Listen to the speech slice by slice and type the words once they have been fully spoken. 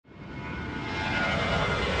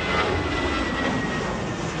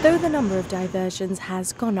Though the number of diversions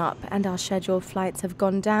has gone up and our scheduled flights have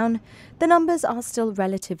gone down, the numbers are still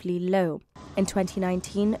relatively low. In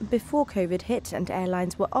 2019, before COVID hit and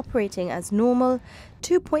airlines were operating as normal,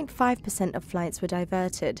 2.5% of flights were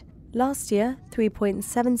diverted. Last year,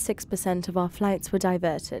 3.76% of our flights were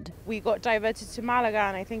diverted. We got diverted to Malaga,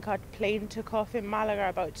 and I think our plane took off in Malaga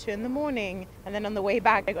about 2 in the morning. And then on the way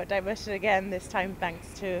back, I got diverted again, this time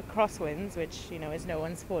thanks to crosswinds, which, is no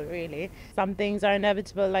one's fault, really. Some things are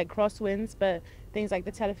inevitable, like crosswinds, but things like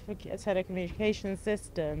the telecommunication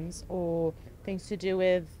systems or things to do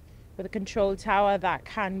with a control tower, that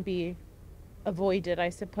can be avoided,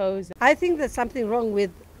 I suppose. I think there's something wrong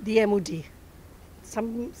with the MOD.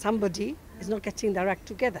 Somebody is not getting their act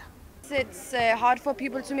together. It's hard for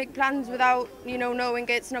people to make plans without, knowing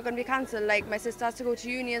it's not going to be cancelled. Like my sister has to go to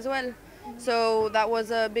uni as well, so that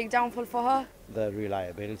was a big downfall for her. The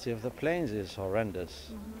reliability of the planes is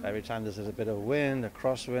horrendous. Every time there's a bit of wind, a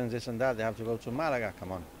crosswind, this and that, they have to go to Malaga.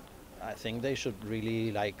 Come on. I think they should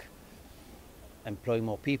really employ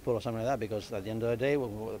more people or something like that, because at the end of the day,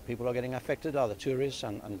 people are getting affected are the tourists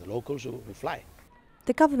and the locals who fly.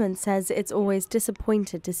 The government says it's always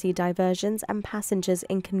disappointed to see diversions and passengers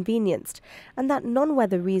inconvenienced, and that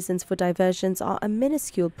non-weather reasons for diversions are a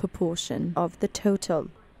minuscule proportion of the total.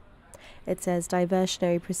 It says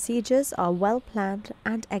diversionary procedures are well planned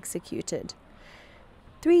and executed.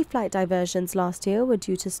 3 flight diversions last year were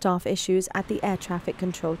due to staff issues at the air traffic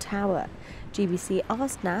control tower. GBC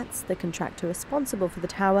asked NATS, the contractor responsible for the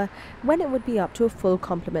tower, when it would be up to a full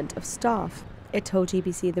complement of staff. It told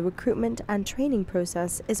GBC the recruitment and training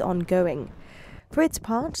process is ongoing. For its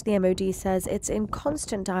part, the MOD says it's in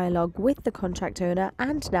constant dialogue with the contract owner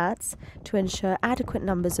and NATS to ensure adequate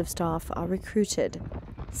numbers of staff are recruited.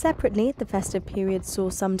 Separately, the festive period saw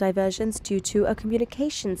some diversions due to a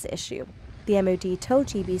communications issue. The MOD told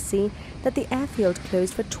GBC that the airfield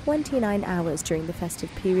closed for 29 hours during the festive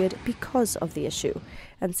period because of the issue,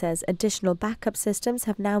 and says additional backup systems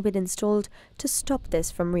have now been installed to stop this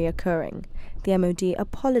from reoccurring. The MOD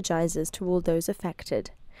apologises to all those affected.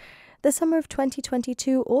 The summer of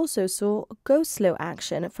 2022 also saw go-slow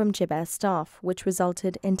action from Jib Air staff, which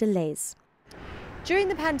resulted in delays. During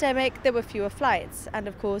the pandemic, there were fewer flights and,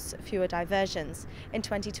 of course, fewer diversions. In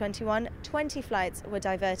 2021, 20 flights were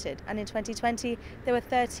diverted, and in 2020, there were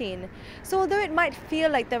 13. So although it might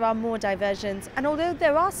feel like there are more diversions, and although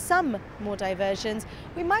there are some more diversions,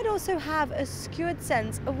 we might also have a skewed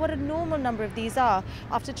sense of what a normal number of these are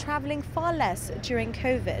after travelling far less during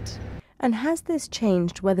COVID. And has this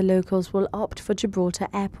changed whether locals will opt for Gibraltar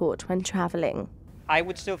Airport when travelling? I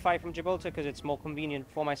would still fly from Gibraltar because it's more convenient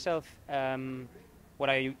for myself. What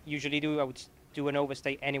I usually do, I would do an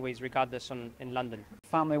overstay anyways, regardless in London.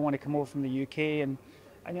 Family want to come over from the UK, and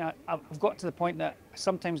I've got to the point that I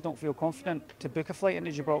sometimes don't feel confident to book a flight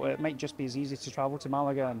into Gibraltar. It might just be as easy to travel to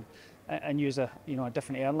Malaga and use a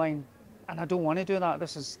different airline, and I don't want to do that.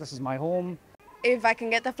 This is my home. If I can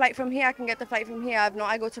get the flight from here, I can get the flight from here. If not,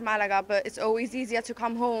 I go to Malaga, but it's always easier to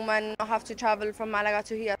come home and not have to travel from Malaga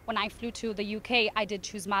to here. When I flew to the UK, I did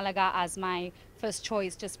choose Malaga as my first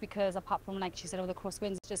choice, just because apart from, like she said, all the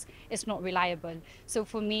crosswinds, it's not reliable. So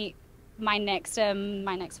for me, my next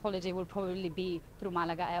holiday will probably be through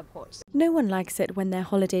Malaga Airport. No one likes it when their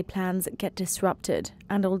holiday plans get disrupted,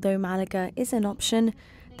 and although Malaga is an option,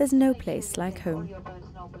 there's no place like home.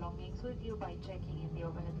 With you by checking in the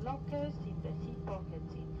overhead lockers, in the seat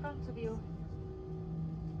pockets in front of you,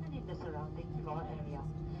 and in the surrounding floor area.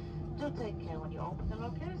 Do take care when you open the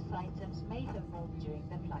lockers, items may have moved during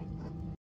the flight.